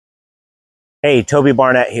Hey, Toby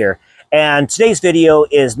Barnett here. And today's video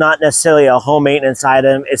is not necessarily a home maintenance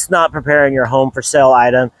item. It's not preparing your home for sale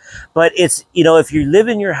item, but it's, if you live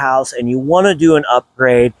in your house and you want to do an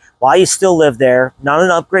upgrade while you still live there, not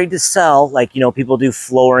an upgrade to sell, like, people do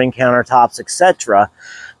flooring, countertops, etc.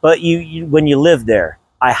 But when you live there,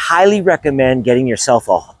 I highly recommend getting yourself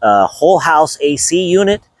a whole house AC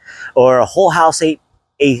unit or a whole house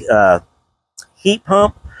heat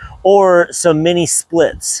pump or some mini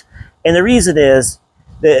splits. And the reason is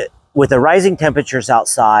that with the rising temperatures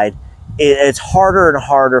outside, it's harder and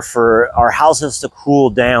harder for our houses to cool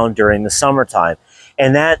down during the summertime.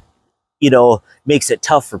 And that, makes it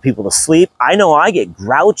tough for people to sleep. I know I get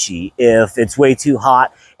grouchy if it's way too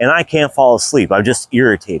hot and I can't fall asleep. I'm just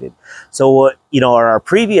irritated. So, our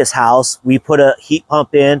previous house, we put a heat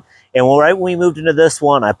pump in, and right when we moved into this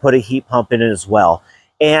one, I put a heat pump in it as well.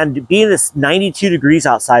 And being it's 92 degrees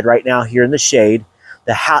outside right now here in the shade,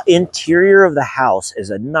 the interior of the house is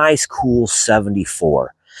a nice cool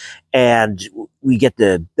 74, and we get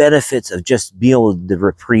the benefits of just being able to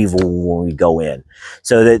reprieve when we go in.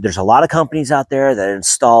 So there's a lot of companies out there that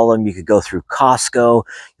install them. You could go through Costco,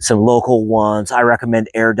 some local ones. I recommend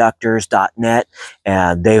airductors.net,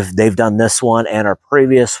 and they've done this one and our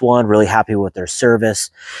previous one. Really happy with their service,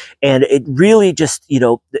 and it really just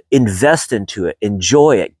invest into it,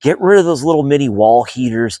 enjoy it, get rid of those little mini wall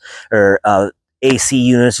heaters or AC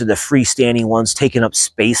units or the freestanding ones taking up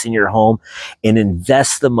space in your home, and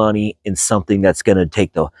invest the money in something that's going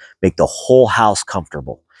to make the whole house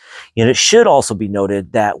comfortable. And it should also be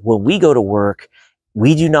noted that when we go to work,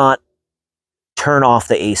 we do not turn off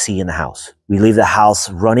the AC in the house. We leave the house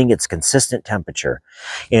running its consistent temperature.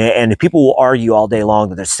 And people will argue all day long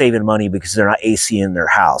that they're saving money because they're not AC in their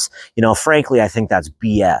house. Frankly, I think that's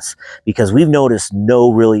BS, because we've noticed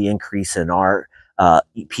no really increase in our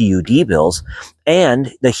PUD bills,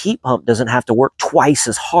 and the heat pump doesn't have to work twice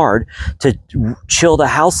as hard to chill the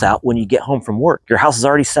house out when you get home from work. Your house is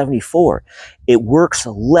already 74. It works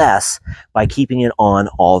less by keeping it on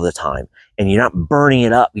all the time, and you're not burning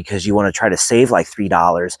it up because you want to try to save like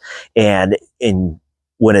 $3, and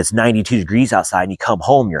when it's 92 degrees outside and you come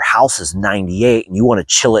home, your house is 98 and you want to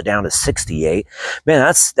chill it down to 68. Man,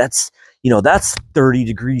 that's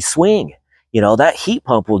 30-degree swing. That heat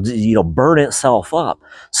pump will, burn itself up.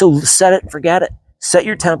 So set it and forget it. Set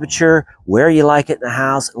your temperature where you like it in the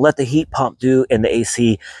house, and let the heat pump and the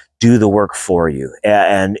AC do the work for you.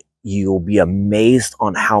 And you'll be amazed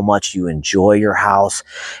on how much you enjoy your house,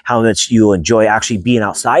 how much you enjoy actually being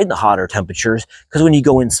outside in the hotter temperatures. Because when you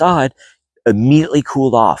go inside, immediately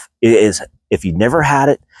cooled off. It is, if you've never had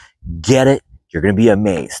it, get it. You're going to be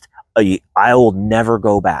amazed. I will never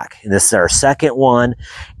go back. And this is our second one,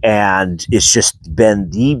 and it's just been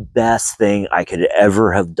the best thing I could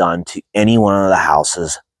ever have done to any one of the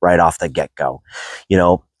houses right off the get-go.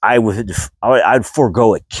 I'd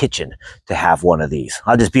forego a kitchen to have one of these.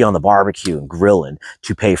 I'll just be on the barbecue and grilling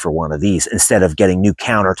to pay for one of these instead of getting new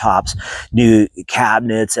countertops, new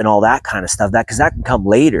cabinets, and all that kind of stuff. Because that can come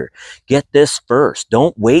later. Get this first.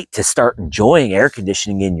 Don't wait to start enjoying air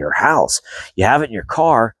conditioning in your house. You have it in your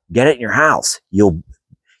car, get it in your house. You'll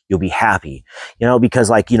be happy. Because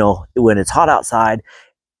when it's hot outside,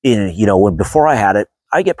 before I had it,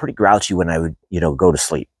 I get pretty grouchy when I would, go to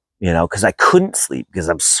sleep. Because I couldn't sleep because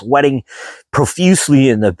I'm sweating profusely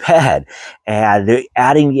in the bed, and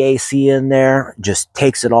adding the AC in there just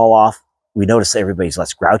takes it all off. We notice everybody's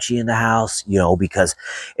less grouchy in the house, because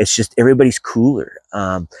it's just everybody's cooler.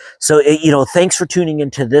 Thanks for tuning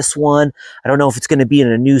into this one. I don't know if it's going to be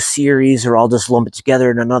in a new series or I'll just lump it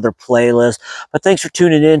together in another playlist, but thanks for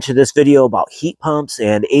tuning in to this video about heat pumps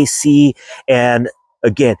and AC. And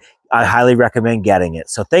again, I highly recommend getting it.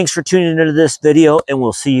 So thanks for tuning into this video, and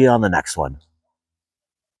we'll see you on the next one.